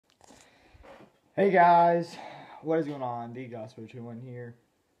Hey guys, what is going on? The Gospel 21 here,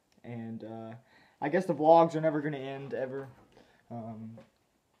 and I guess the vlogs are never going to end ever. Um,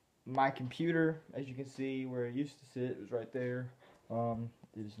 my computer, as you can see, where it used to sit, was right there.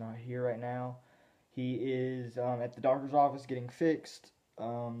 It is not here right now. He is at the doctor's office getting fixed.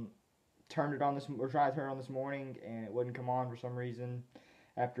 Turned it on we're trying to turn it on this morning, and it wouldn't come on for some reason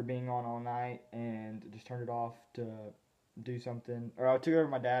after being on all night, and just turned it off to do something. Or I took it over to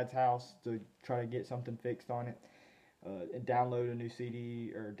my dad's house to try to get something fixed on it, and download a new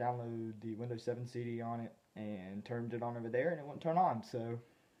CD or download the Windows 7 CD on it, and turned it on over there, and it wouldn't turn on. So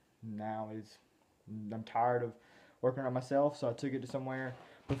now I'm tired of working on myself, so I took it to somewhere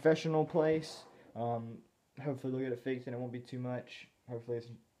professional place. Um, Hopefully they'll get it fixed and it won't be too much. Hopefully it's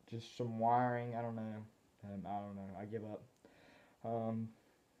just some wiring. I don't know. I don't know. I give up. Um,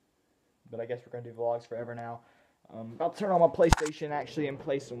 but I guess we're gonna do vlogs forever now. About to turn on my PlayStation actually and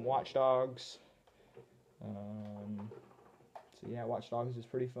play some Watch Dogs. So yeah, Watch Dogs is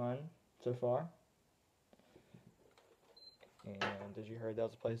pretty fun so far. And as you heard, that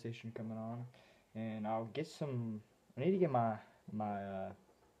was a PlayStation coming on. And I'll get some. I need to get my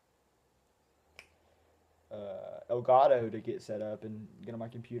Elgato to get set up and get on my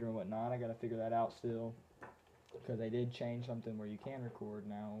computer and whatnot. I gotta figure that out still, because they did change something where you can record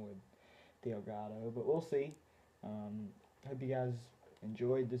now with the Elgato, but we'll see. Hope you guys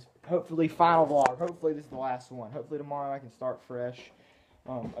enjoyed this, hopefully, final vlog. Hopefully this is the last one. Hopefully tomorrow I can start fresh.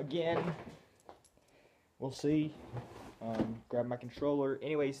 Again, we'll see. Grab my controller.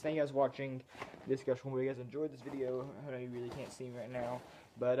 Anyways, thank you guys for watching this discussion. Hope you guys enjoyed this video. I know you really can't see me right now,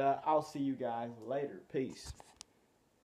 but I'll see you guys later. Peace.